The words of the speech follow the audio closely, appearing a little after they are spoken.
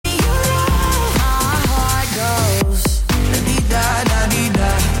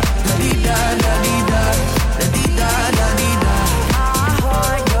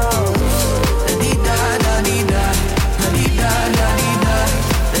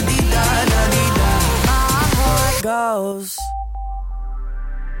Miles.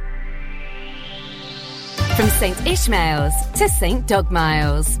 From St Ishmael's to St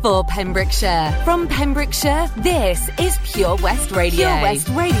Dogmiles for Pembrokeshire. From Pembrokeshire, this is Pure West Radio. Pure West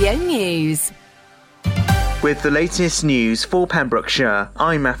Radio News. With the latest news for Pembrokeshire,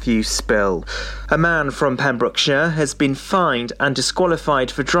 I'm Matthew Spill. A man from Pembrokeshire has been fined and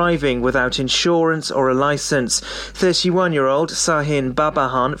disqualified for driving without insurance or a licence. 31-year-old Sahin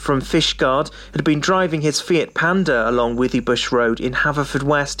Babahan from Fishguard had been driving his Fiat Panda along Withybush Road in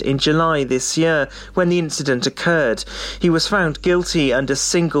Haverfordwest in July this year when the incident occurred. He was found guilty under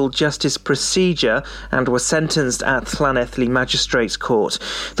single justice procedure and was sentenced at Llanelli Magistrates Court.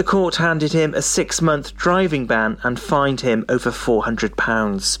 The court handed him a 6-month driving ban and fined him over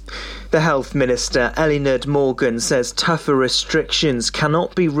 £400. The Health Minister, Eluned Morgan, says tougher restrictions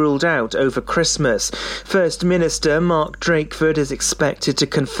cannot be ruled out over Christmas. First Minister Mark Drakeford is expected to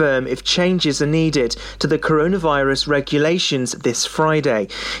confirm if changes are needed to the coronavirus regulations this Friday.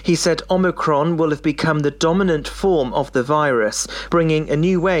 He said Omicron will have become the dominant form of the virus, bringing a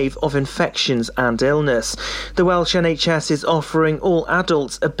new wave of infections and illness. The Welsh NHS is offering all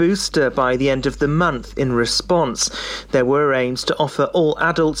adults a booster by the end of the month in response. There were aims to offer all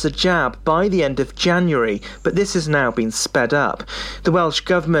adults a jab by the end of January, but this has now been sped up. The Welsh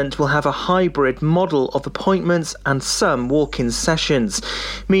Government will have a hybrid model of appointments and some walk-in sessions.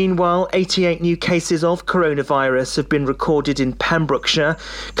 Meanwhile, 88 new cases of coronavirus have been recorded in Pembrokeshire.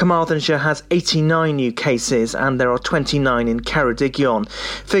 Carmarthenshire has 89 new cases and there are 29 in Ceredigion.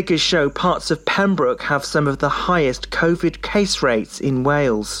 Figures show parts of Pembroke have some of the highest COVID case rates in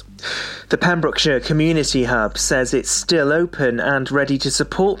Wales. The Pembrokeshire Community Hub says it's still open and ready to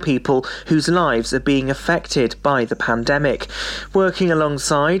support people whose lives are being affected by the pandemic. Working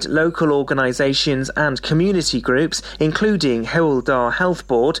alongside local organisations and community groups, including Hywel Dda Health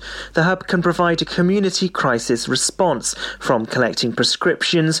Board, the hub can provide a community crisis response, from collecting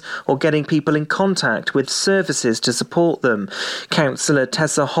prescriptions or getting people in contact with services to support them. Councillor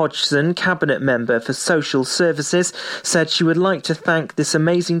Tessa Hodgson, Cabinet Member for Social Services, said she would like to thank this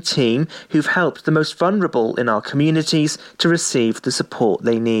amazing team who've helped the most vulnerable in our communities to receive the support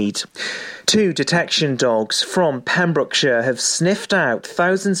they need. 2 detection dogs from Pembrokeshire have sniffed out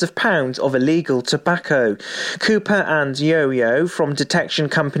thousands of pounds of illegal tobacco. Cooper and Yo-Yo from detection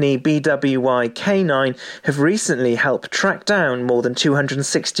company BWI K9 have recently helped track down more than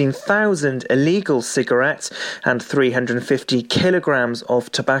 216,000 illegal cigarettes and 350 kilograms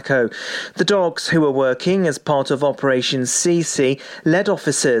of tobacco. The dogs, who were working as part of Operation CC, led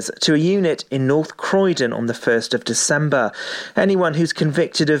officers to a unit in North Croydon on the 1st of December. Anyone who's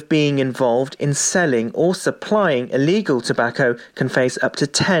convicted of being involved in selling or supplying illegal tobacco can face up to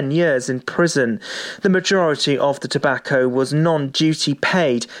 10 years in prison. The majority of the tobacco was non-duty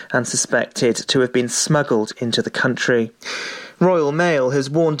paid and suspected to have been smuggled into the country. Royal Mail has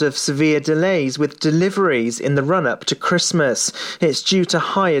warned of severe delays with deliveries in the run-up to Christmas. It's due to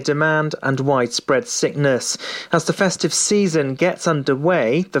higher demand and widespread sickness. As the festive season gets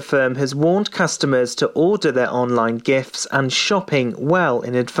underway, the firm has warned customers to order their online gifts and shopping well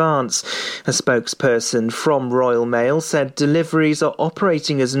in advance. A spokesperson from Royal Mail said deliveries are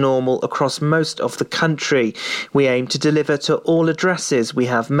operating as normal across most of the country. We aim to deliver to all addresses we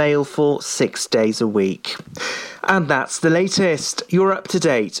have mail for 6 days a week. And that's the latest. You're up to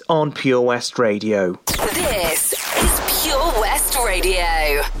date on Pure West Radio. This is Pure West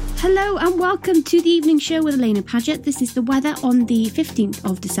Radio. Hello and welcome to the evening show with Alaina Paget. This is the weather on the 15th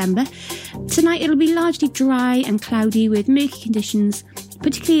of December. Tonight it'll be largely dry and cloudy with murky conditions,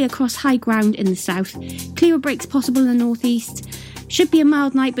 particularly across high ground in the south. Clearer breaks possible in the northeast. Should be a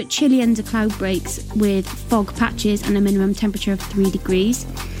mild night but chilly under cloud breaks with fog patches and a minimum temperature of 3 degrees.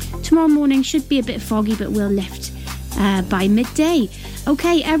 Tomorrow morning should be a bit foggy but will lift by midday.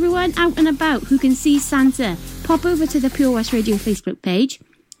 Okay, everyone out and about who can see Santa, pop over to the Pure West Radio Facebook page.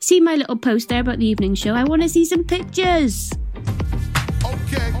 See my little post there about the evening show. I want to see some pictures.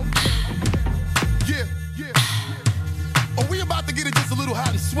 Okay. Yeah. Are we about to get it just a little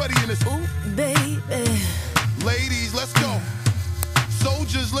hot and sweaty in this hoop? Baby. Ladies, let's go.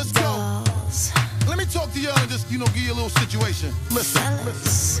 Soldiers, let's go. Let me talk to y'all and just, give you a little situation. Listen.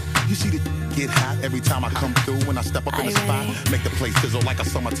 You see the get hot every time I come through. When I step up in the spot, make the place sizzle like a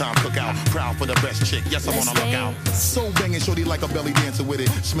summertime cookout. Proud for the best chick, yes, I'm on a lookout. So banging, shorty like a belly dancer with it.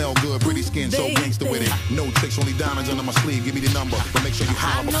 Smell good, pretty skin, so gangster with it. No tricks, only diamonds under my sleeve. Give me the number, but make sure you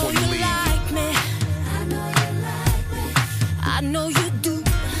holler before you leave. Like me. I know you like me. I know you do.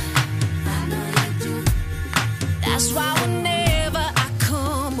 I know you do. That's why whenever I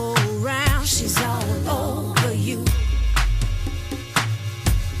come around, she's all over you.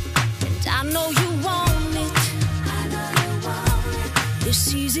 And I know you want it. I know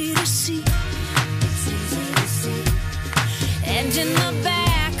It's easy to see. It's easy to see. And in the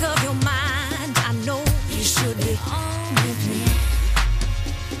back of your mind, I know you should be on with me.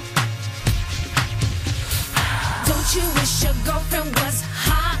 Don't you wish your girlfriend was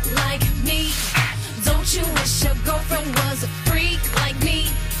hot like me? Don't you wish your girlfriend was a freak like me?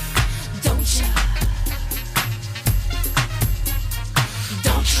 Don't you?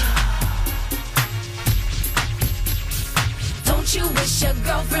 Don't you? Don't you wish your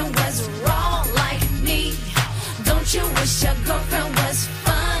girlfriend was wrong like me? Don't you wish your girlfriend was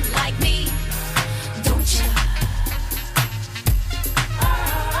fun like me? Don't you?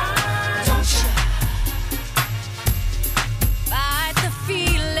 Don't you? Fight the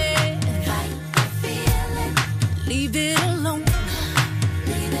feeling. Fight the feeling. Leave it alone.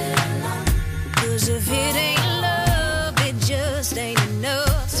 Leave it alone. 'Cause if it ain't love, it just ain't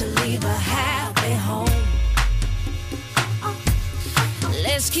enough to leave a happy home.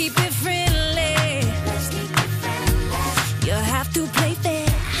 Let's keep it friendly. Let's keep it friendly. You have to play fair.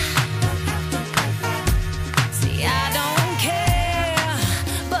 See, I don't care,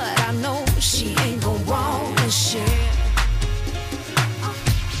 but I know she ain't gon' want to share.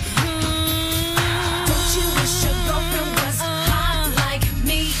 Don't you wish your girlfriend was hot like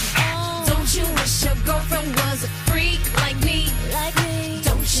me? Don't you wish your girlfriend was a freak like me? Like me?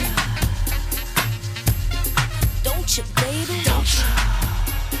 Don't you? Don't you, baby? Don't you?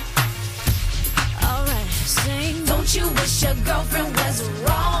 Don't you wish your girlfriend was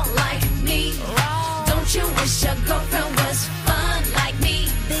wrong like me? Wrong. Don't you wish your girlfriend was fun like me?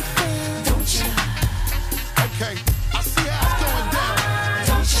 Big fun. Don't you? Okay, I see how it's going down.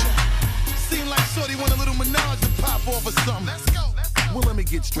 Don't you? Seem like Shorty want a little menage to pop off or something. Let's go, let's go. Well, let me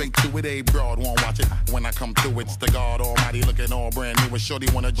get straight to it. A broad won't watch it. When I come through, it's the God Almighty looking all brand new. And Shorty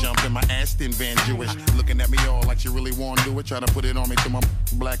wanna jump in my Aston Van Jewish. Looking at me all like she really wanna do it. Try to put it on me till my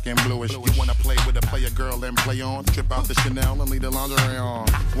black and bluish. You wanna play with a player girl and play on? Trip out the Chanel and leave the lingerie on.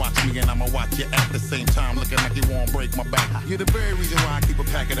 Watch me and I'ma watch you at the same time. Looking like you won't break my back. You're the very reason why I keep a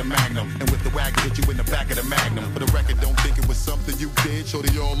pack of the Magnum. And with the wagon, hit you in the back of the Magnum. For the record, don't think it was something you did.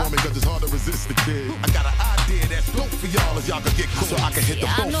 Shorty all on me cause it's hard to resist the kid. I got an idea that's dope for y'all if y'all could get cool. So I can hit the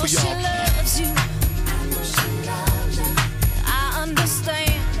boat for y'all. She loves you. I know she loves you. I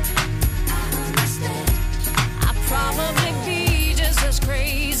understand. I understand. I'd probably be just as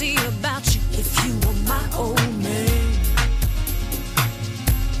crazy about you if you were my old man.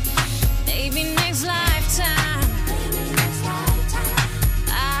 Maybe next lifetime. Maybe next lifetime.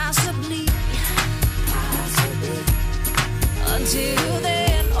 Possibly. Possibly. Until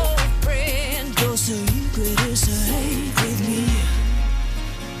then, old friend, your secret is safe with me.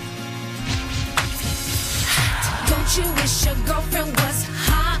 Don't you wish your girlfriend was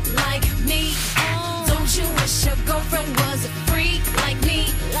hot like me? Don't you wish your girlfriend was a freak like me?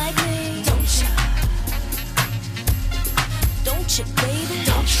 Like me? Don't you? Don't you, baby?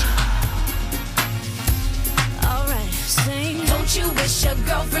 Don't you? Alright, sing. Don't you wish your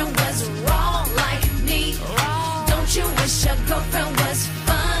girlfriend was wrong like me? Wrong. Don't you wish your girlfriend was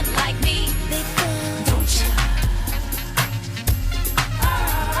fun like me? Big fun. Don't you?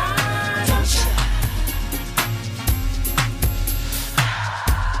 Don't you?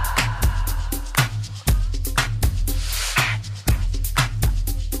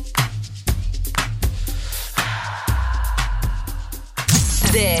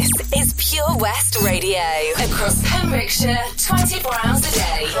 This is Pure West Radio. Across Pembrokeshire, 24 hours a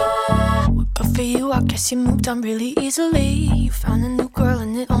day. But for you, I guess you moved on really easily. You found a new girl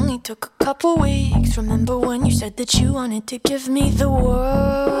and it only took a couple weeks. Remember when you said that you wanted to give me the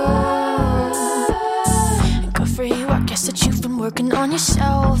world? And good for you, I guess that you've been working on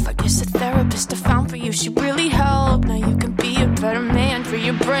yourself. I guess the therapist I found for you, she really helped. Now you can be a better man for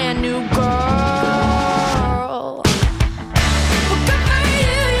your brand new girl.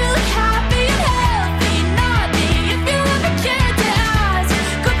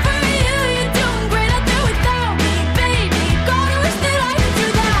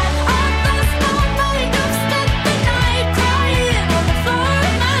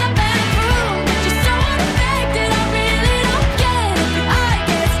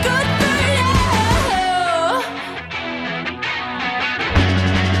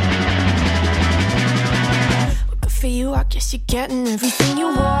 You're getting everything you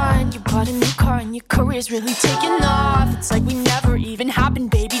want. You bought a new car and your career's really taking off. It's like we never even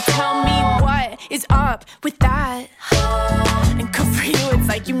happened, baby. Tell me what is up with that. And good for you, it's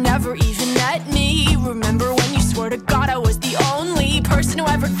like you never even met me. Remember when you swore to God I was the only person who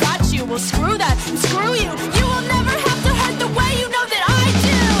ever got you? Well, screw that and screw you. You will never have to hurt the way you know that I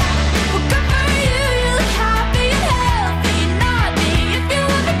do. Well, good for you, you look happy and healthy. Not me, if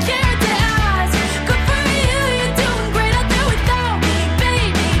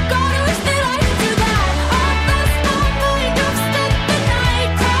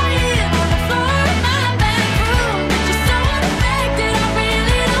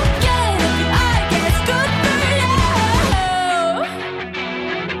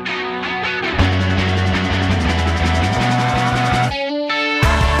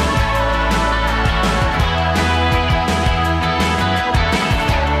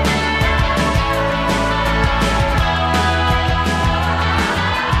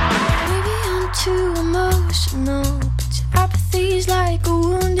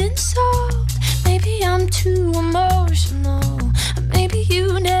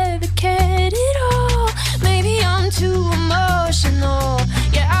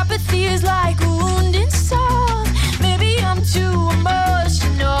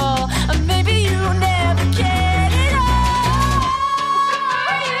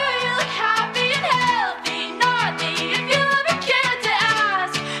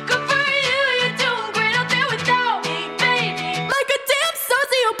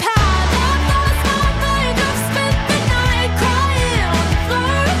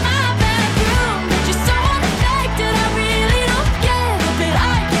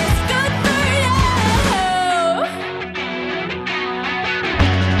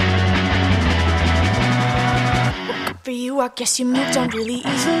I guess you moved on really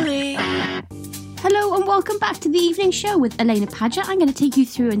easily. Hello and welcome back to the evening show with Alaina Paget. I'm going to take you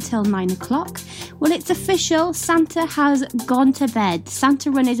through until 9 o'clock. Well, it's official. Santa has gone to bed. Santa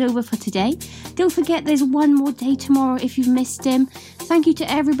run is over for today. Don't forget there's one more day tomorrow if you've missed him. Thank you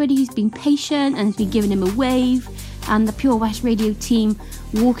to everybody who's been patient and has been giving him a wave. And the Pure West Radio team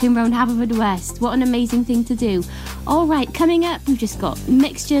walking around Haverfordwest. What an amazing thing to do. All right, coming up, we've just got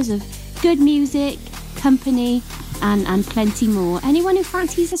mixtures of good music, company, and plenty more. Anyone who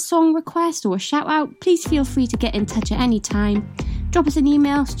fancies a song request or a shout out, please feel free to get in touch at any time. Drop us an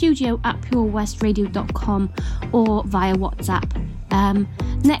email, studio@purewestradio.com or via WhatsApp.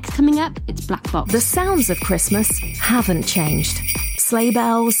 Next coming up, it's Black Box. The sounds of Christmas haven't changed. Sleigh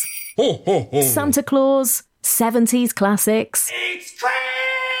bells, ho, ho, ho. Santa Claus, 70s classics. It's Christmas!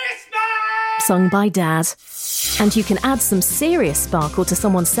 Sung by Dad. And you can add some serious sparkle to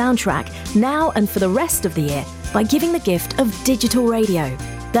someone's soundtrack now and for the rest of the year by giving the gift of digital radio.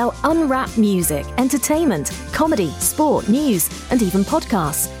 They'll unwrap music, entertainment, comedy, sport, news, and even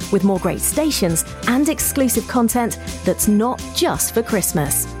podcasts with more great stations and exclusive content that's not just for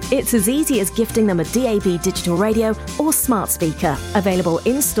Christmas. It's as easy as gifting them a DAB digital radio or smart speaker, available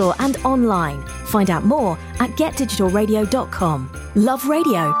in-store and online. Find out more at getdigitalradio.com. Love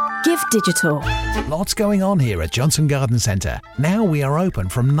radio. Give digital. Lots going on here at Johnson Garden Centre. Now we are open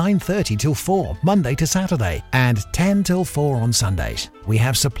from 9:30 till 4, Monday to Saturday, and 10 till 4 on Sundays. We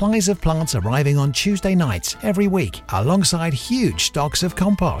have supplies of plants arriving on Tuesday nights every week, alongside huge stocks of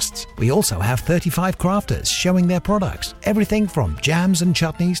composts. We also have 35 crafters showing their products, everything from jams and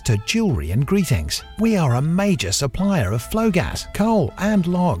chutneys to jewellery and greetings. We are a major supplier of flow gas, coal and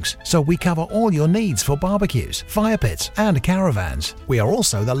logs, so we cover all your needs for barbecues, fire pits and caravans. We are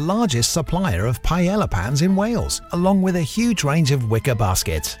also the largest supplier of paella pans in Wales, along with a huge range of wicker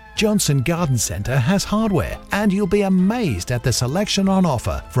baskets. Johnson Garden Centre has hardware, and you'll be amazed at the selection on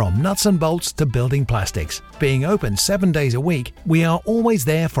offer, from nuts and bolts to building plastics. Being open 7 days a week, we are always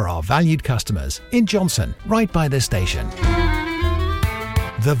there for our valued customers in Johnson, right by the station.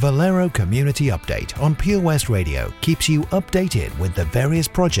 The Valero Community Update on Pure West Radio keeps you updated with the various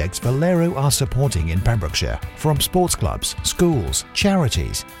projects Valero are supporting in Pembrokeshire, from sports clubs, schools,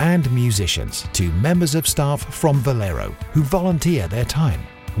 charities and musicians to members of staff from Valero who volunteer their time.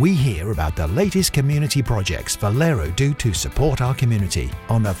 We hear about the latest community projects Valero do to support our community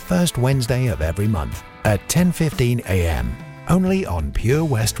on the first Wednesday of every month at 10:15 a.m. only on Pure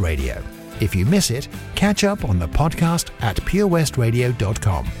West Radio. If you miss it, catch up on the podcast at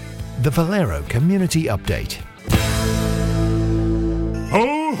purewestradio.com. The Valero Community Update.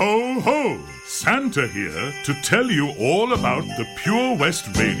 Ho, ho, ho! Santa here to tell you all about the Pure West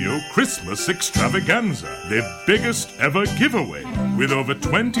Radio Christmas Extravaganza, their biggest ever giveaway, with over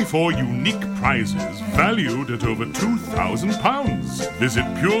 24 unique prizes valued at over £2,000. Visit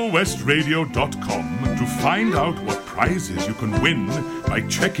purewestradio.com to find out what prizes you can win by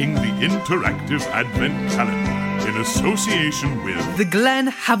checking the interactive advent calendar in association with The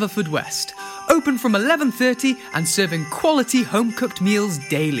Glen, Haverfordwest. Open from 11:30 and serving quality home-cooked meals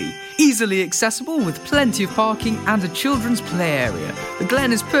daily. Easily accessible with plenty of parking and a children's play area. The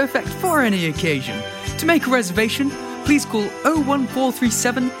Glen is perfect for any occasion. To make a reservation, please call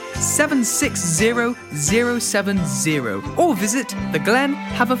 01437 760 070 or visit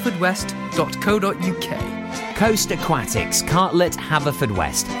theglenhaverfordwest.co.uk. Coast Aquatics, Cartlet,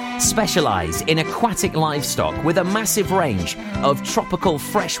 Haverfordwest, specialise in aquatic livestock with a massive range of tropical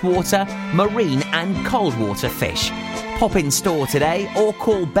freshwater, marine and cold water fish. Pop in store today or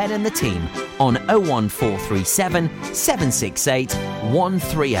call Ben and the team on 01437 768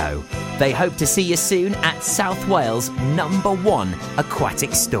 130. They hope to see you soon at South Wales' #1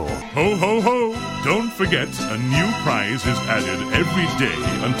 aquatic store. Ho, ho, ho! Don't forget, a new prize is added every day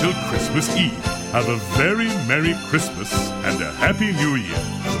until Christmas Eve. Have a very Merry Christmas and a Happy New Year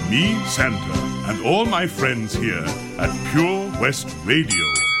from me, Santa, and all my friends here at Pure West Radio.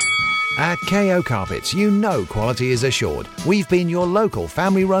 At KO Carpets, you know quality is assured. We've been your local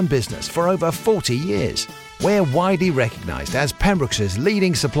family-run business for over 40 years. We're widely recognised as Pembrokeshire's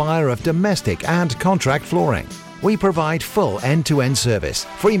leading supplier of domestic and contract flooring. We provide full end-to-end service,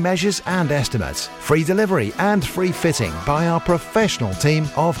 free measures and estimates, free delivery and free fitting by our professional team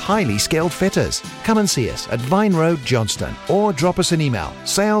of highly skilled fitters. Come and see us at Vine Road, Johnston, or drop us an email,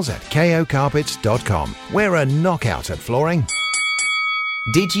 sales@kocarpets.com. We're a knockout at flooring.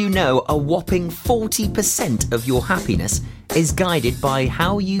 Did you know a whopping 40% of your happiness is guided by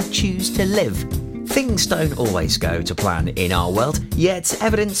how you choose to live? Things don't always go to plan in our world, yet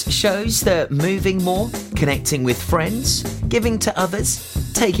evidence shows that moving more, connecting with friends, giving to others,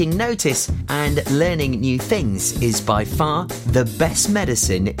 taking notice and learning new things is by far the best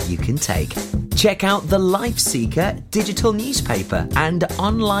medicine you can take. Check out the LifeSeeker digital newspaper and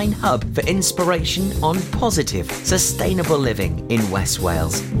online hub for inspiration on positive, sustainable living in West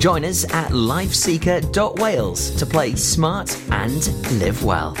Wales. Join us at lifeseeker.wales to play smart and live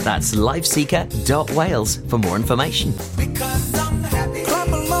well. That's lifeseeker.wales for more information. Because I'm happy. Clap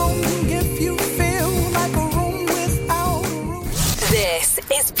along if you feel like a room without a roof. This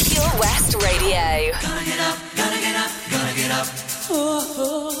is Pure West Radio. Gonna get up, gonna get up, gonna get up.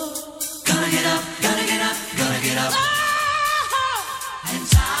 Gonna get up, gonna get up, gonna get up. And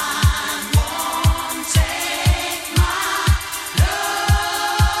time won't take my love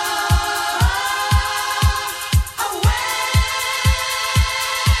away.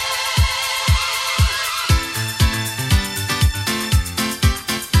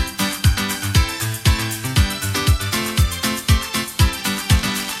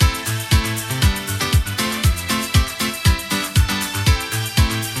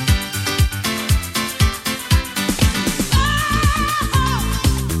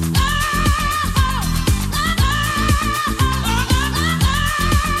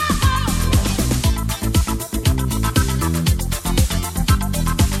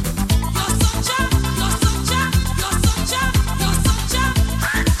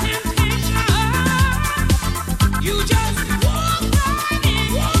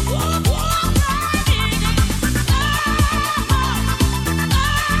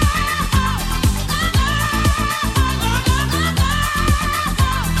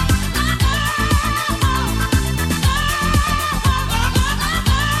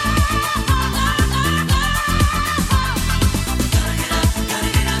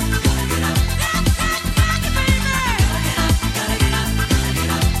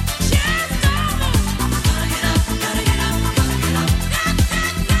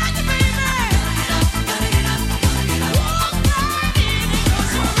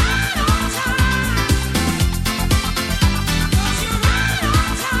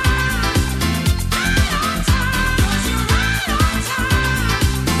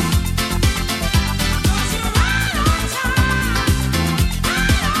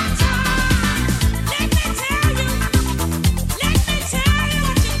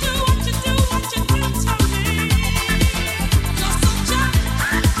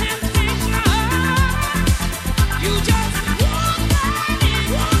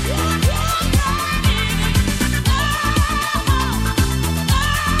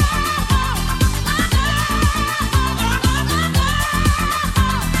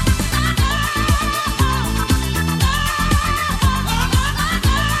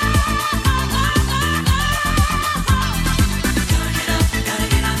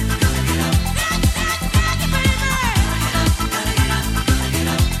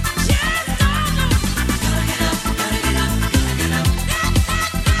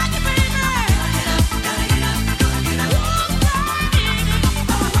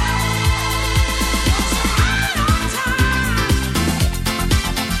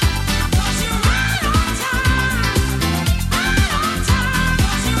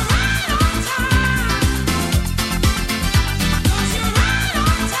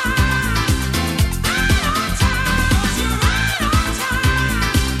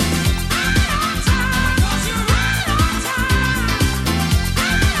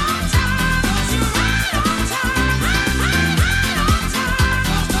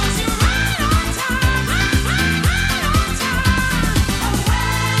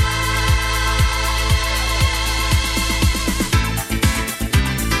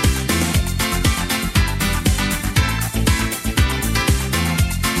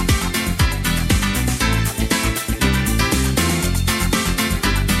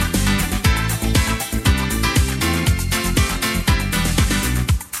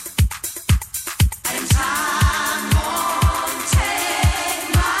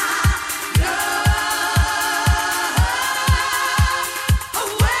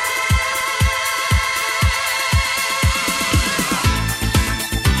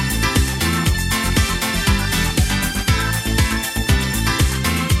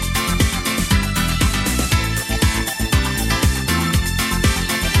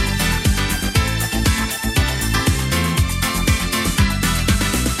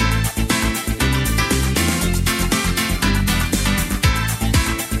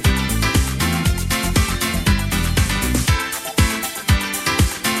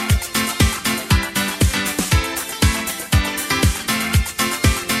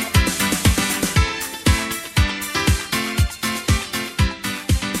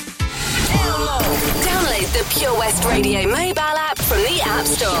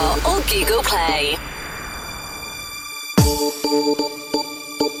 Store or Google Play.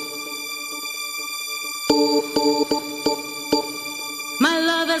 My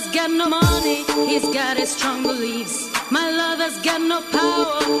lover's got no money, he's got his strong beliefs. My lover's got no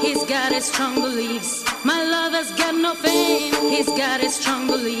power, he's got his strong beliefs. My lover's got no fame, he's got his strong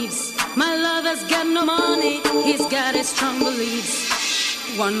beliefs. My lover's got no money, he's got his strong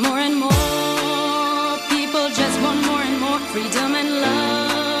beliefs. Want more and more, people just want more and more freedom and love.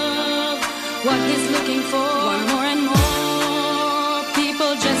 What he's looking for, want more and more,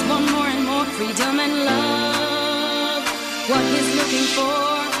 people just want more and more freedom and love. What he's looking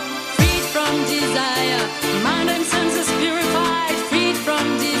for, freed from desire, mind and senses purified, freed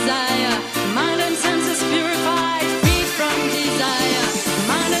from desire, mind and senses purified, freed from desire,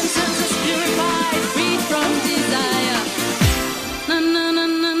 mind and senses purified, freed from desire. Na na na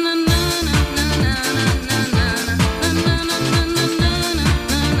na na na na na na na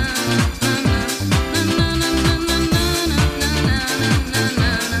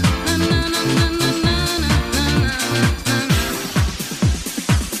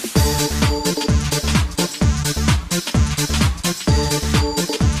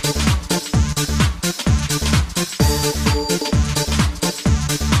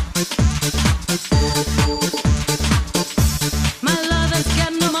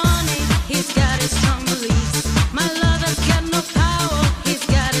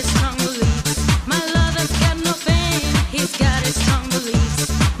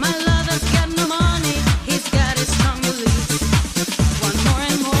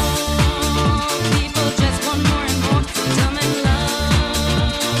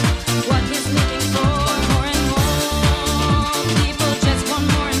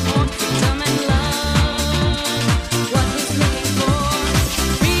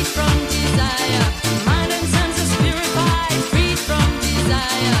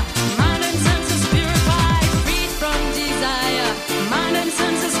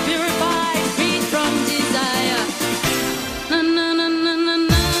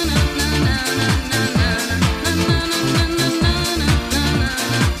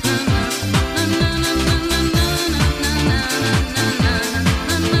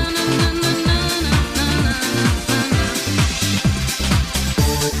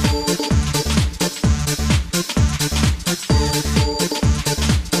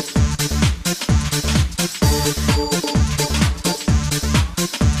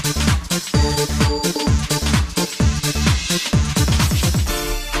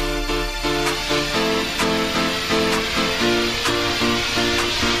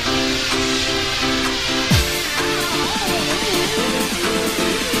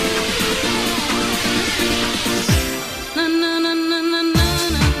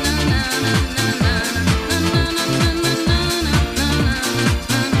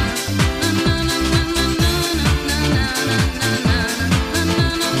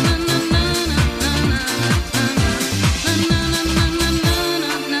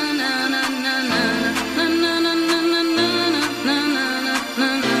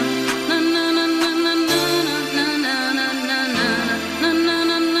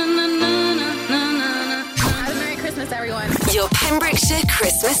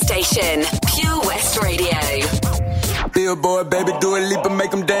Christmas station, Pure West Radio. Billboard, baby, do a leap and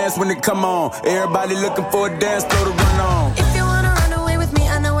make them dance when they come on. Everybody looking for a dance floor to run on. If you wanna run away with me,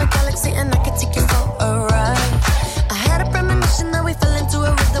 I know a galaxy and I can take you for a ride. I had a premonition that we fell into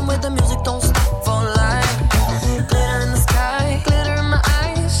a rhythm where the music don't stop for life. Glitter in the sky, glitter in my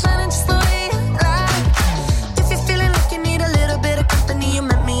eyes, shining just the way you like. If you're feeling like you need a little bit of company, you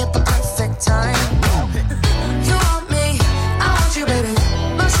met me at the perfect time. You want me, I want you, baby.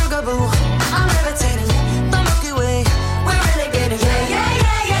 My sugar boo, I'm levitating. The Milky Way, we're really getting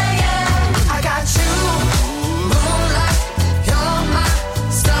I got you, moonlight, you're my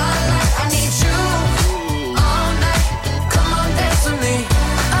starlight. I need you all night. Come on, dance with me.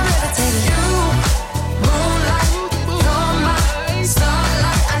 I'm levitating. You, moonlight, you're my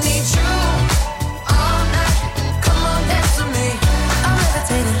starlight. I need you all night. Come on, dance with me. I'm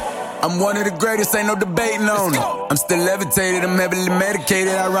levitating. I'm one of the greatest, ain't no debating on it. I'm still levitated, I'm heavily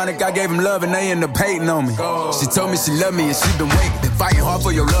medicated. Ironic, I gave him love and they end up hating on me. She told me she loved me and she been waiting. Been fighting hard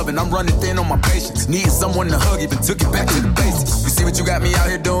for your love and I'm running thin on my patience. Needing someone to hug, even took it back to the basics. You see what you got me out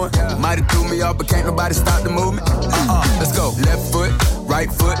here doing? Might have threw me off, but can't nobody stop the movement. Let's go. Left foot, right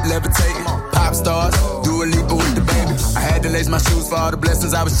foot, levitating. Pop stars, do a leap with the baby. I had to lace my shoes for all the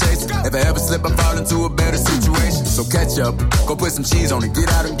blessings I was chasing. If I ever slip, I fall into a better situation. So catch up, go put some cheese on it, get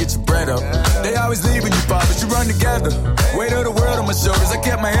out and get your bread up. They always leave when you fall, but you run together. Weight of the world on my shoulders, I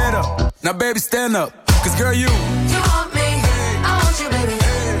kept my head up. Now baby, stand up, cause girl, you want me, I want you, baby.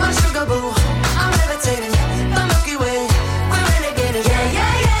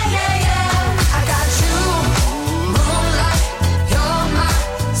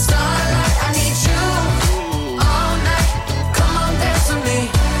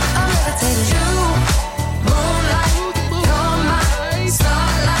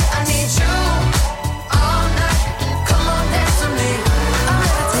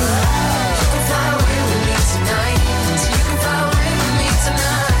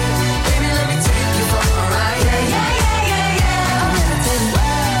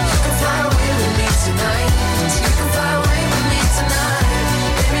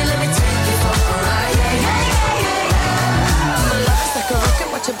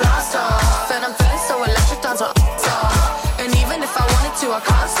 I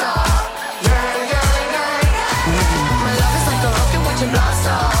can't stop. Yeah, yeah, yeah. My love is like a rocket watching blast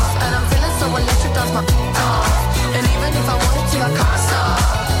off, and I'm feeling so electric, that's my off. And even if I wanted to, I can't stop.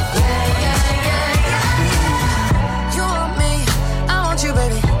 Yeah, yeah, yeah, yeah. You want me, I want you,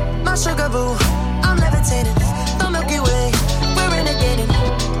 baby. My sugar boo, I'm levitating. The Milky Way, we're renegading.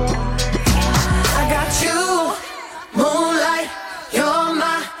 I got you, moonlight, you're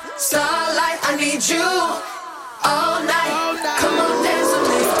my starlight. I need you all night. Come on, dance with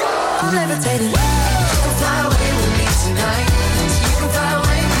me. I'm levitating. You can fly away with me tonight. You can fly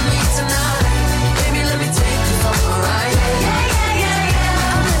away with me tonight. Baby, let me take you for a ride. Yeah, yeah, yeah,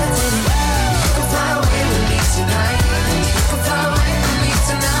 yeah. I'm levitating. You can fly away with me tonight. You can fly away with me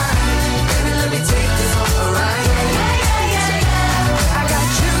tonight. Baby, let me take you for a ride. Yeah, yeah, yeah, yeah. I got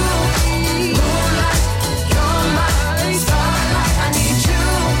you, moonlight, you're my starlight. I need you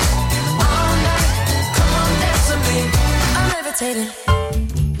all night. Come on, dance with me. I'm levitating.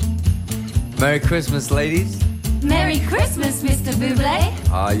 Merry Christmas, ladies. Merry Christmas, Mr. Bublé.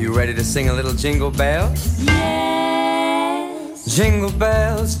 Are you ready to sing a little Jingle Bells? Yes. Jingle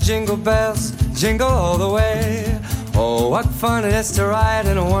bells, jingle all the way. Oh, what fun it is to ride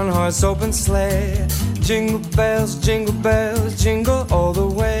in a one-horse open sleigh. Jingle bells, jingle all the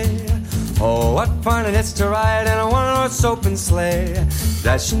way. Oh, what fun it is to ride in a one-horse open sleigh.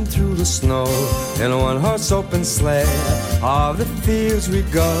 Dashing through the snow in a one-horse open sleigh. Of the fields we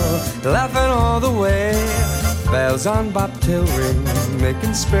go, laughing all the way. Bells on bobtail ring,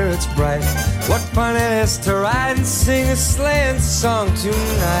 making spirits bright. What fun it is to ride and sing a sleighing song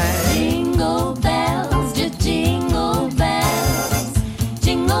tonight. Jingle bells, just jingle bells,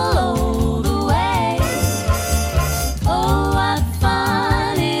 jingle all the way. Oh, what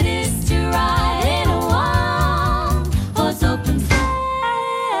fun it is to ride in a one-horse open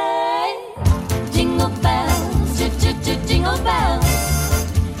sleigh. Jingle bells, jingle bells,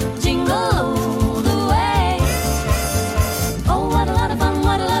 jingle all the way. Oh, what a lot of fun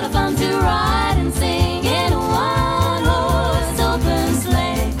to ride and sing in a one-horse open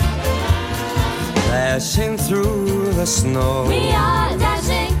sleigh. Dashing through the snow, We are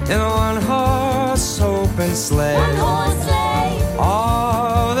dashing in a one-horse open sleigh. one-horse sleigh.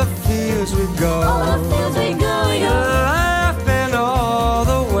 All the fields we go, All the fields we go, laughing all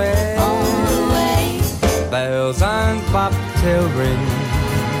the way. all the way. Bells on bobtail ring,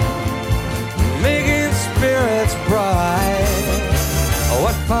 making spirits bright. Oh,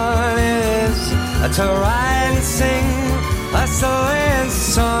 what fun it is to ride and sing a sleighing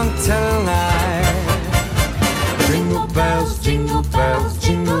song tonight. Jingle bells,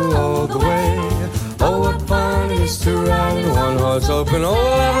 jingle all the way. Oh, what fun it is to ride in one horse open. Oh,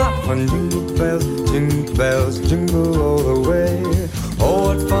 what fun! Jingle bells, jingle all the way.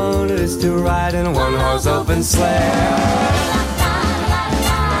 Oh, what fun it is to ride in a one horse open sleigh.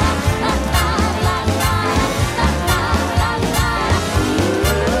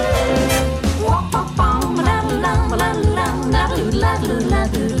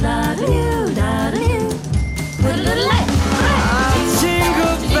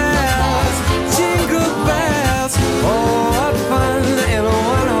 Jingle bells, oh, what fun in a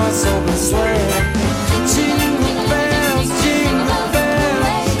one-horse open sleigh. Jingle bells,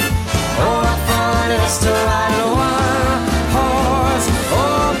 oh, what fun it is to ride in a one-horse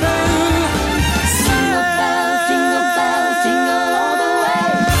open sleigh. Jingle bells, jingle all the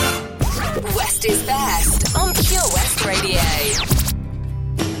way. West is best on Pure West Radio.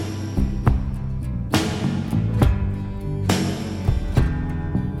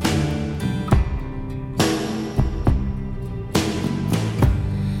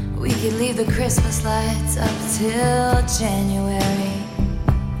 We could leave the Christmas lights up till January.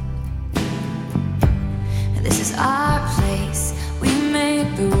 This is our place, we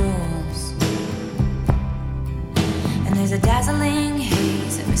make the rules. And there's a dazzling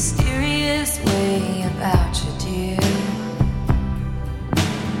haze, a mysterious way about you, dear.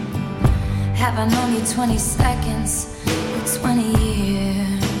 Have I known you 20 seconds or 20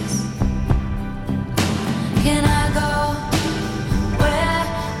 years? Can I go where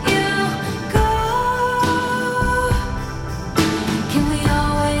you go? Can we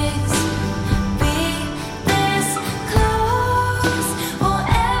always be this close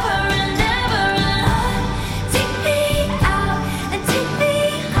forever and ever? And take me out and take me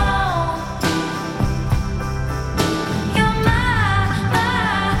home. You're my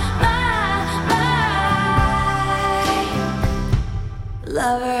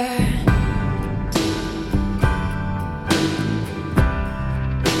lover.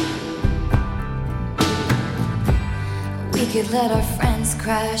 We could let our friends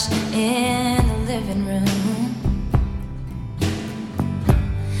crash in the living room.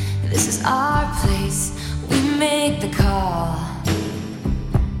 This is our place, we make the call.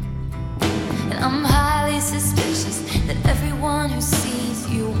 And I'm highly suspicious that everyone who sees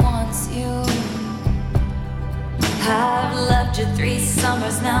you wants you. I've loved you 3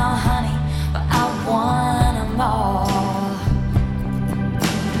 summers now, honey, but I want them all.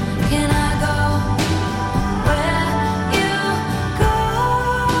 Can I go where you go?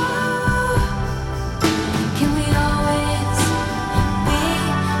 Can we always be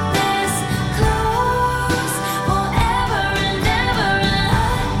this close forever and ever?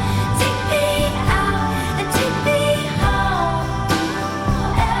 And take me out and take me home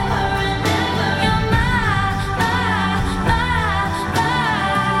forever and ever. You're my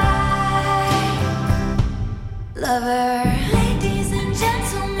lover. Ladies and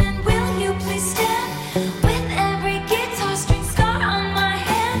gentlemen, will you please stand? With every guitar string scar on my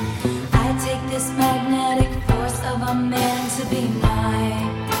hand, I take this magnetic force of a man to be my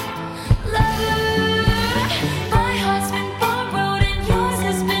lover. My heart's been borrowed and yours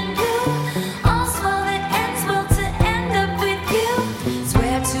has been blue. All's well that ends well to end up with you.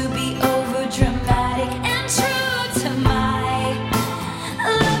 Swear to be over dramatic and true to my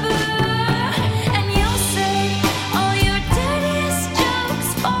lover. And you'll say all your dirtiest jokes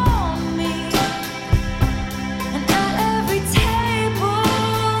for me. And at every table,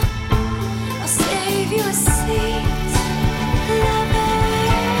 I'll save you a seat. Lover,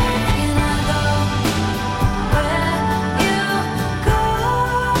 can I go where you go?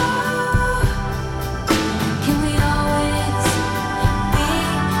 Can we always be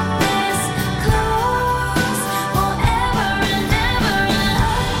this close forever and ever?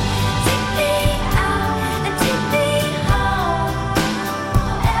 Take me out and take me home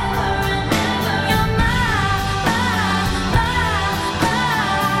forever and ever. You're my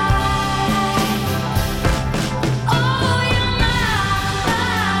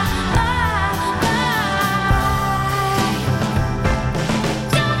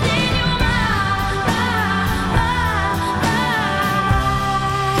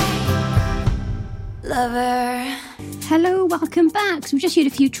lover. Hello, welcome back. So we just heard a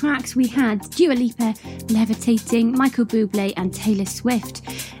few tracks. We had Dua Lipa, Levitating, Michael Bublé and Taylor Swift.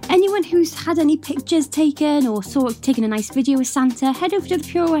 Anyone who's had any pictures taken or taken a nice video with Santa, head over to the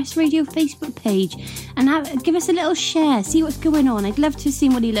Pure West Radio Facebook page and give us a little share, see what's going on. I'd love to have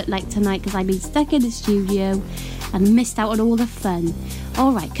seen what he looked like tonight because I've been stuck in the studio and missed out on all the fun.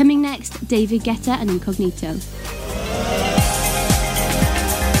 Alright, coming next, David Guetta and Incognito.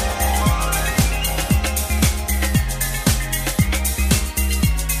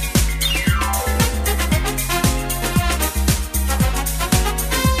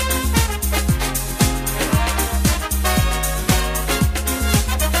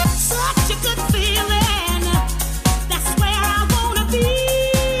 Such a good feeling. That's where I wanna be.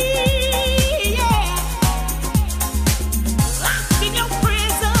 Yeah. Locked in your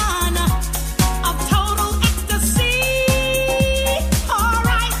prison of total ecstasy.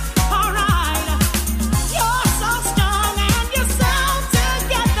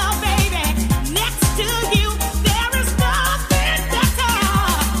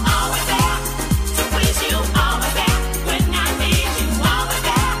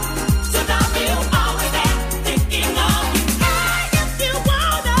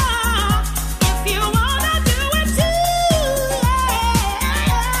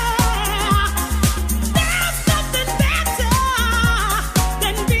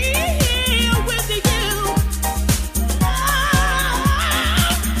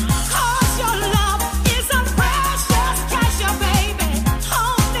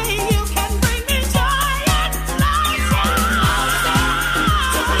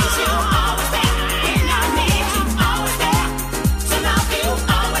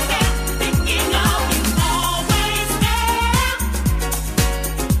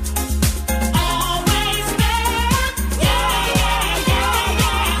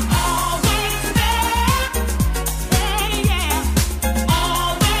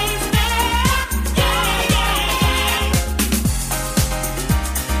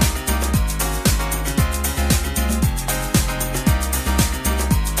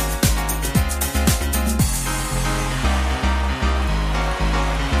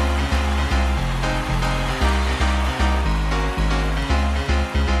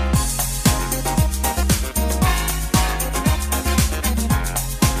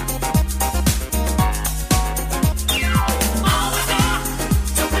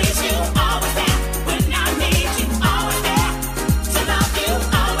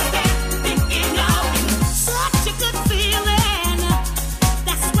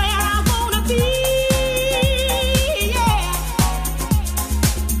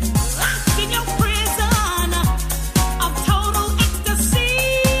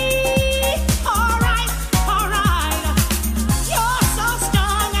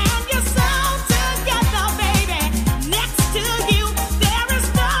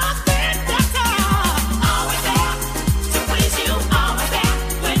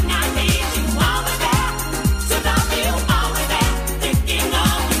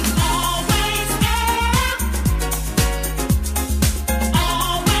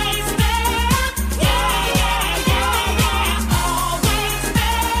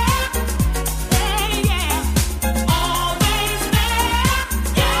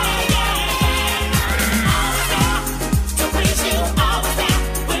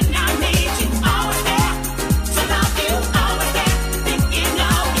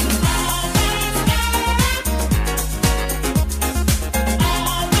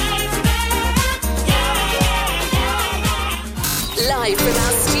 Live from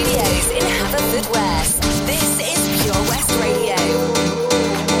our studios in Haverfordwest, this is Pure West Radio.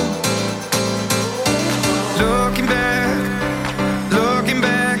 Looking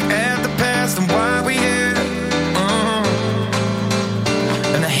back at the past and why we're here.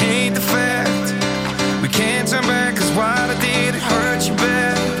 And I hate the fact we can't turn back, 'cause what I did, it hurt you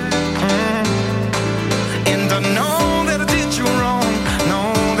bad. And I know that I did you wrong,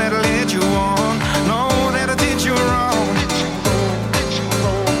 know that I led you on, know that I did you wrong.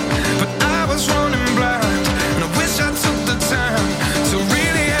 But I was running blind, and I wish I took the time to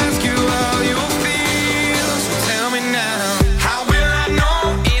really ask you how you feel. So tell me now, how will I know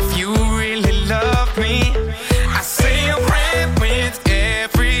if you really love me? I say a prayer with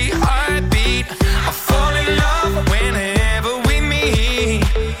every heartbeat. I fall in love whenever we meet.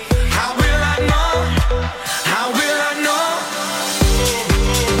 How will I know? How will I know?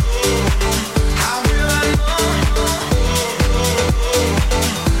 How will I know?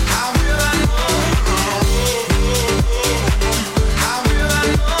 How will I know? How will I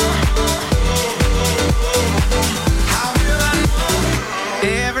know? How will I know?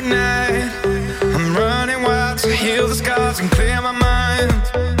 Every night I'm running wild to heal the scars and clear my mind.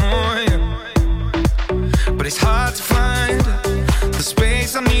 Oh, yeah. But it's hard to find the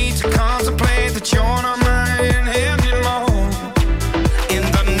space I need to contemplate that you're not mine anymore. And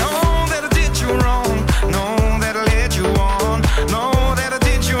I know that I did you wrong, know that I led you on, know that I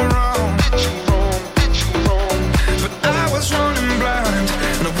did you wrong. But I was running blind,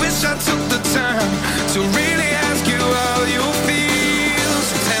 and I wish I took the time to really ask you how you feel.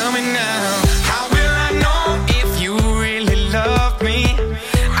 So tell me now, how will I know if you really love me?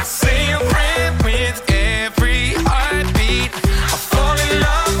 I say a prayer with every heartbeat. I fall in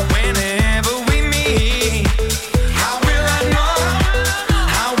love whenever we meet. How will I know?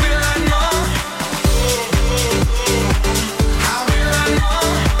 How will I know? How will I know?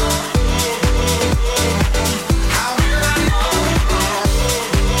 How will I know?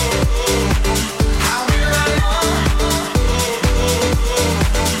 How will I know?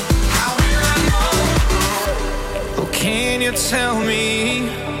 How will I know? Oh, can you tell me?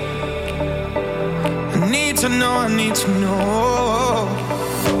 I need to know, I need to know.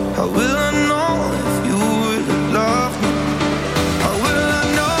 How will I know if you really love me? How will I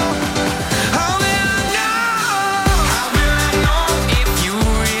know? How will I know? How will I know if you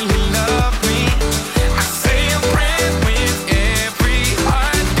really love me? I say a prayer with every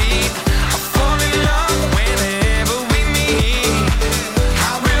heartbeat. I fall in love whenever we meet.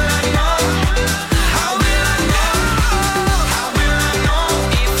 How will I know? How will I know? How will I know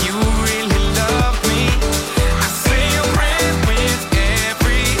if you really love me? I say a prayer with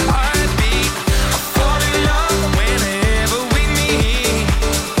every heartbeat. I fall in love whenever we meet.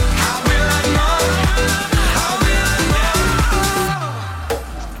 How will I know? How will I know?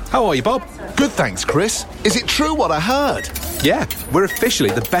 How are you, Bob? Good, thanks, Chris. Is it true what I heard? Yeah, we're officially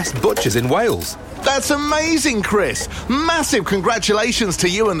the best butchers in Wales. That's amazing, Chris. Massive congratulations to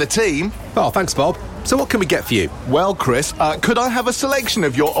you and the team. Oh, thanks, Bob. So what can we get for you? Well, Chris, could I have a selection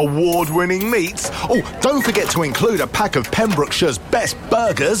of your award-winning meats? Oh, don't forget to include a pack of Pembrokeshire's best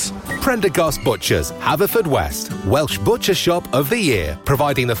burgers. Prendergast Butchers, Haverfordwest, Welsh Butcher Shop of the Year,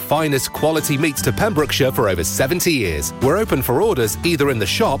 providing the finest quality meats to Pembrokeshire for over 70 years. We're open for orders either in the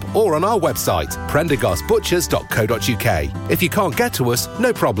shop or on our website, prendergastbutchers.co.uk. If you can't get to us,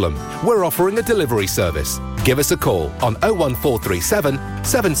 no problem. We're offering a delivery service. Give us a call on 01437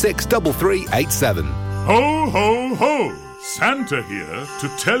 763387. Ho, ho, ho! Santa here to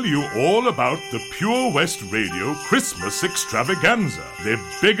tell you all about the Pure West Radio Christmas Extravaganza, their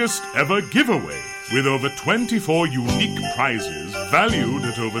biggest ever giveaway, with over 24 unique prizes valued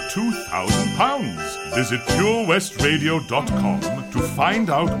at over £2,000. Visit purewestradio.com to find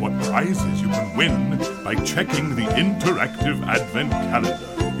out what prizes you can win by checking the interactive advent calendar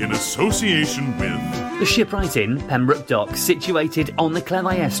in association with The Shipwright Inn, Pembroke Dock, situated on the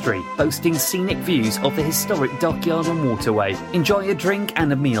Cleddau Estuary, boasting scenic views of the historic dockyard and waterway. Enjoy a drink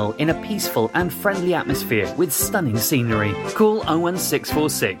and a meal in a peaceful and friendly atmosphere with stunning scenery. Call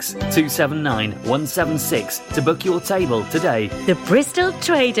 01646 279 176 to book your table today. The Bristol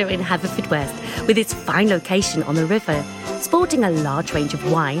Trader in Haverfordwest, with its fine location on the river, sporting a large range of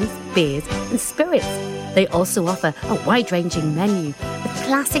wines, beers and spirits. They also offer a wide-ranging menu with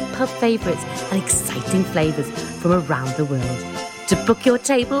classic pub favourites and exciting flavours from around the world. To book your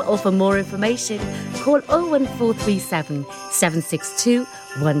table or for more information, call 01437 762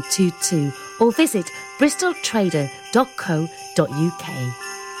 122 or visit bristoltrader.co.uk.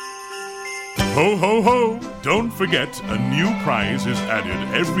 Ho, ho, ho! Don't forget, a new prize is added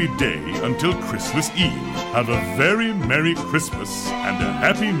every day until Christmas Eve. Have a very Merry Christmas and a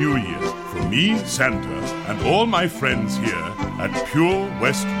Happy New Year from me, Santa, and all my friends here at Pure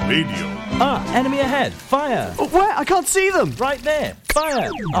West Radio. Ah, enemy ahead. Fire. Oh, where? I can't see them. Right there.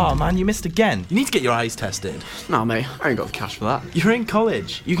 Fire. Oh, man, you missed again. You need to get your eyes tested. Nah, mate, I ain't got the cash for that. You're in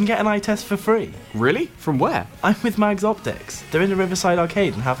college. You can get an eye test for free. Really? From where? I'm with Mags Optics. They're in the Riverside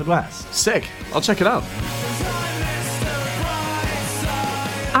Arcade in Haverfordwest. Sick. I'll check it out.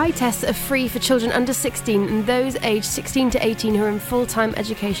 Eye tests are free for children under 16 and those aged 16 to 18 who are in full-time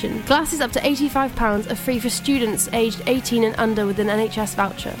education. Glasses up to £85 are free for students aged 18 and under with an NHS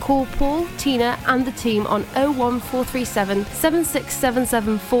voucher. Call Paul, Tina and the team on 01437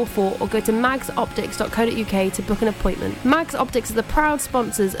 767744 or go to magsoptics.co.uk to book an appointment. Mags Optics are the proud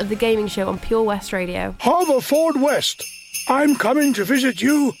sponsors of the gaming show on Pure West Radio. Haverfordwest, I'm coming to visit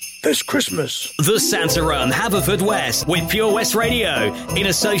you this Christmas. The Santa Run Haverfordwest with Pure West Radio in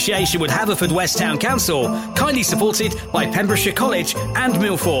association with Haverfordwest Town Council, kindly supported by Pembrokeshire College and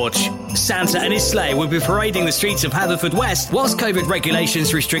Millforge. Santa and his sleigh will be parading the streets of Haverfordwest. Whilst COVID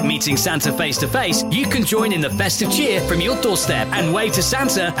regulations restrict meeting Santa face to face, you can join in the festive cheer from your doorstep and wave to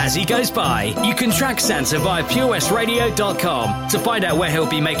Santa as he goes by. You can track Santa via purewestradio.com to find out where he'll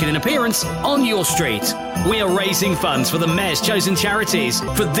be making an appearance on your street. We are raising funds for the Mayor's chosen charities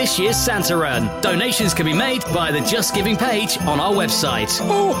for this year's Santa Run. Donations can be made via the Just Giving page on our website.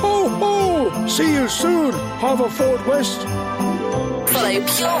 Ho, ho, ho! See you soon, Haverfordwest. Follow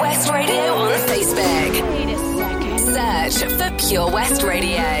Pure West Radio on Facebook. Wait a second. Search for Pure West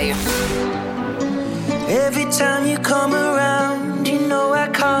Radio. Every time you come around, you know I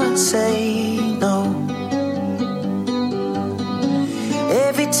can't say no.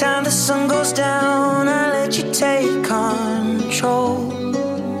 Every time the sun goes down, I let you take control.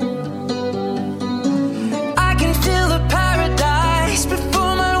 I can feel the paradise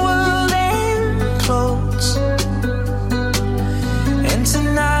before my world implodes. And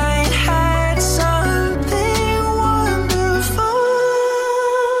tonight had something wonderful.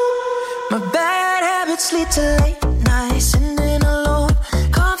 My bad habits lead to late nights and then alone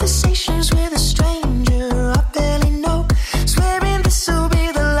conversations with a stranger I barely know. Swearing this will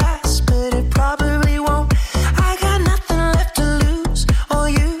be the last, but it probably won't. I got nothing left to lose or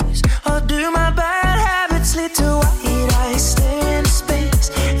use or do. My bad habits lead to white eyes stare into space,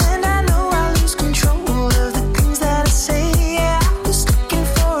 and I know I lose control of the things that I say. Yeah, I was looking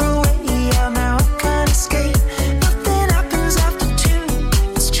for a way out, now I can't escape. Nothing happens after two.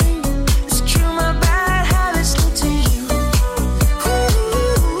 It's true, it's true. My bad habits lead to you.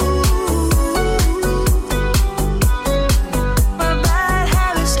 My bad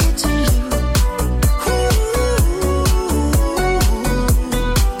habits lead to you.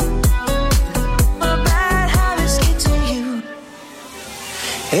 My bad habits lead to you.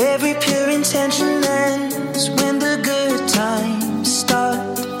 Every pure intention ends when the good times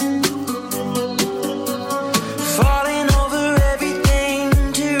start. Falling over everything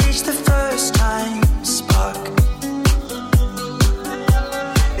to reach the first time spark.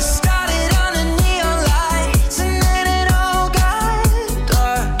 It started on the neon lights and then it all got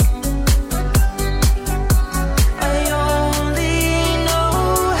dark. I only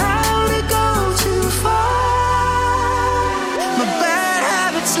know how to go too far. My bad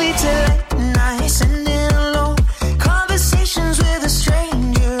habits lead to late nights and then alone conversations with a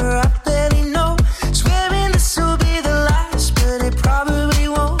stranger I barely know. Swearing this will be the last, but it probably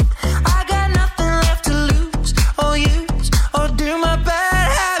won't. I got nothing left to lose or use or do. My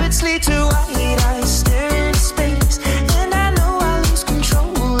bad habits lead to white eyes stare into space, and I know I lose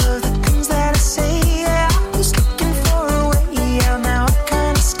control of the things that I say. Yeah, I was looking for a way out, now I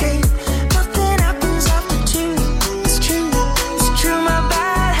can't escape. Nothing happens after two. It's true, it's true. My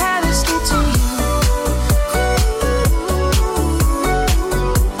bad habits lead to you.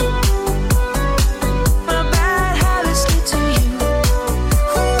 My bad habits lead to you.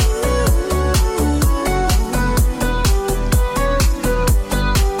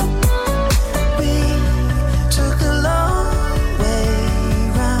 We took a long way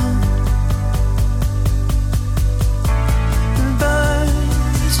round, burned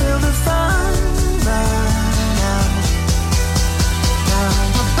till the fun ran out. Now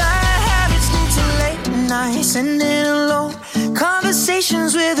my bad habits lead to late nights and then alone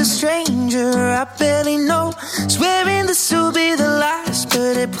conversations with a stranger I barely know. Swearing this will be the last,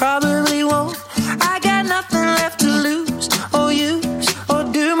 but it probably won't. I got nothing left to lose or use or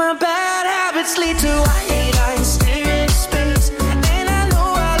do. My bad habits lead to white eyes stare into space, and I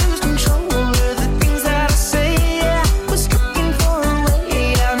know I lose control of the things that I say. Yeah, I was looking for a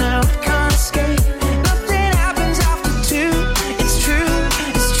way out, now I can't escape.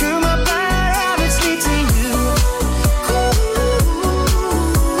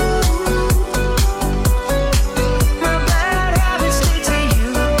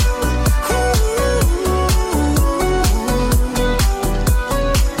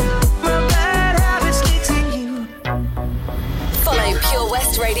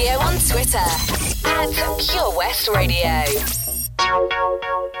 Radio on Twitter at Pure West Radio.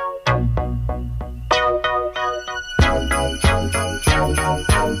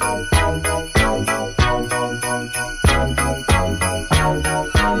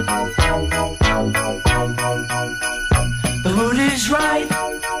 The mood is right,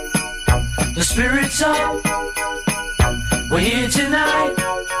 the spirit's up. We're here tonight,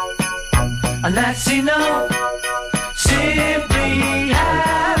 and that's enough. Simply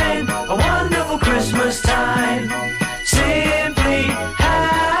having a wonderful Christmas time. Simply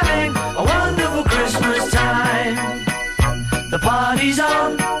having a wonderful Christmas time. The party's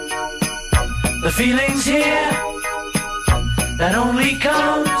on, the feeling's here. That only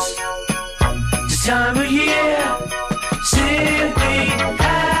comes this time of year. Simply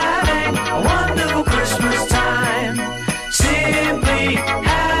having a wonderful Christmas time. Simply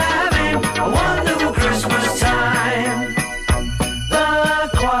having a wonderful Christmas time. The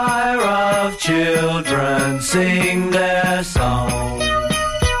choir of children sing their song.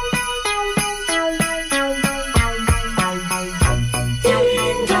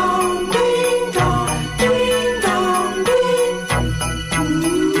 Ding dong, ding dong, ding dong, ding.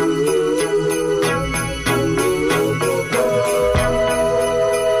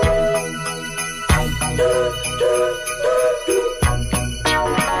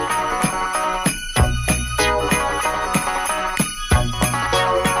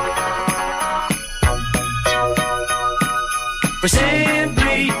 We're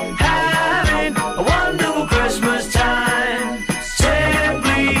simply having a wonderful Christmas time.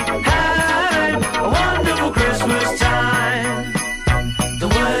 Simply having a wonderful Christmas time. The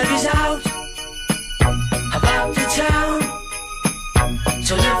word is out about the town,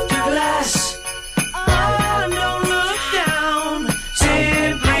 so lift a glass, oh, and don't look down.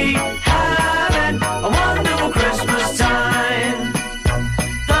 Simply having a wonderful Christmas time.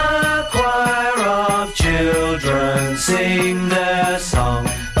 The choir of children sing their song.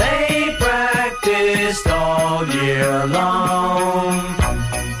 They practiced all year long.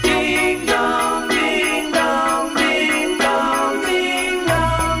 Ding dong, ding dong, ding dong, ding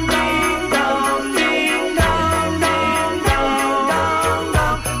dong, ding dong, ding dong, ding dong, dong,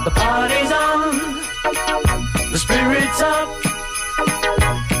 dong. The party's on, the spirit's up.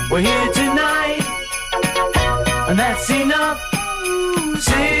 We're here tonight, and that's enough.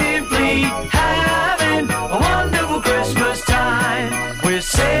 Simply having a wonderful Christmas time. We're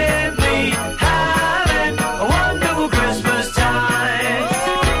simply having a wonderful Christmas time.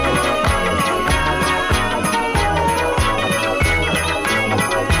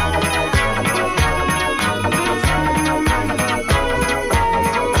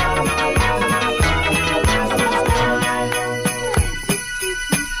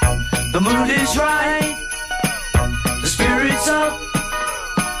 The mood is right, the spirit's up.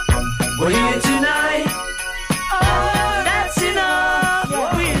 We're here tonight, oh, that's enough.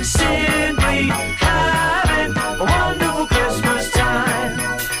 We're simply having a wonderful Christmas time.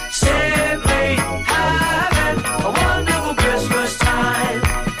 Simply having a wonderful Christmas time.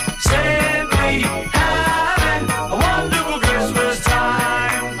 Simply having a wonderful Christmas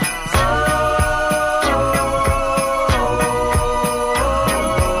time.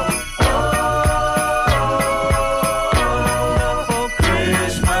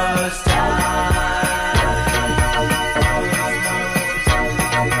 Christmas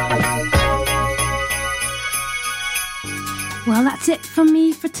Well, that's it from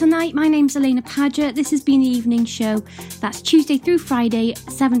me for tonight. My name's Alaina Paget. This has been the evening show. That's Tuesday through Friday,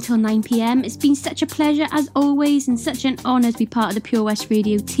 7 till 9 p.m. It's been such a pleasure as always and such an honour to be part of the Pure West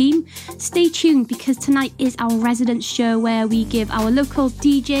Radio team. Stay tuned because tonight is our resident show where we give our local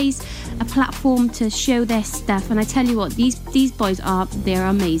DJs a platform to show their stuff. And I tell you what, these boys they're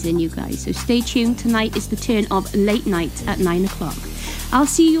amazing, you guys. So stay tuned. Tonight is the turn of late night at 9 o'clock. I'll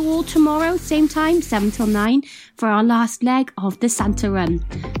see you all tomorrow, same time, 7 till 9, for our last leg of the Santa Run.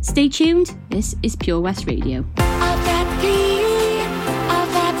 Stay tuned. This is Pure West Radio. I've got key,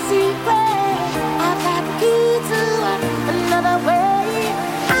 I've got secret, I've got key to another way.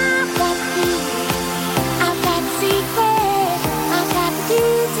 I've got key, I've got secret, I've got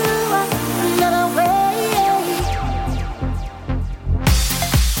key to another way.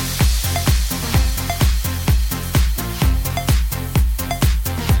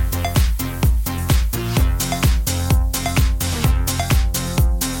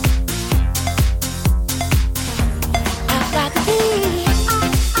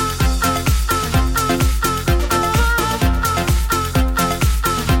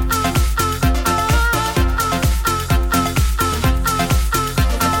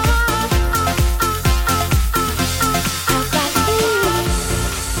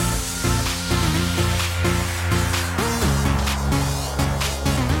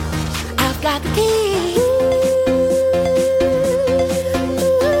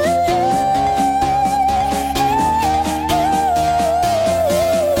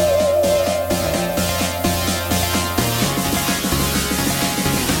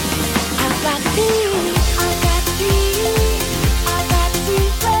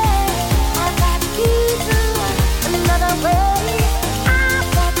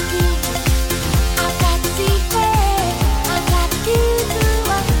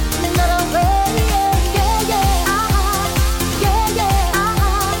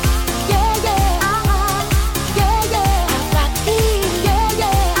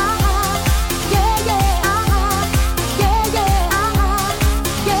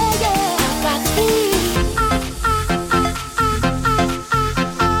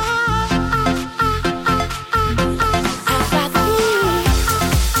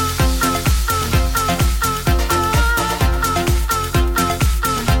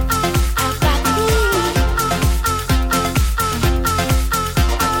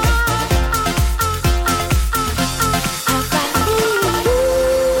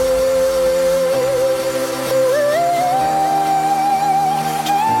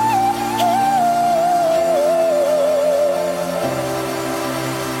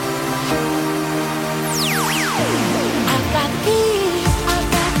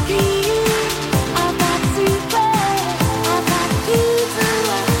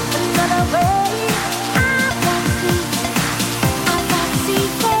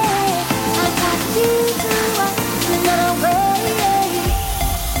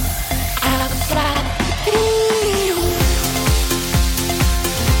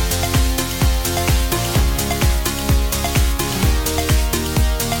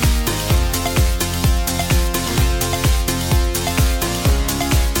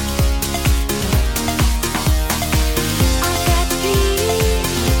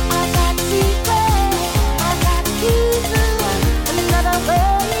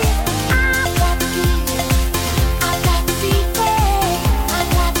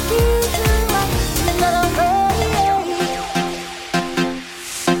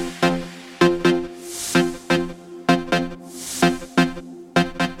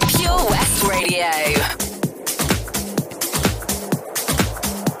 Radio.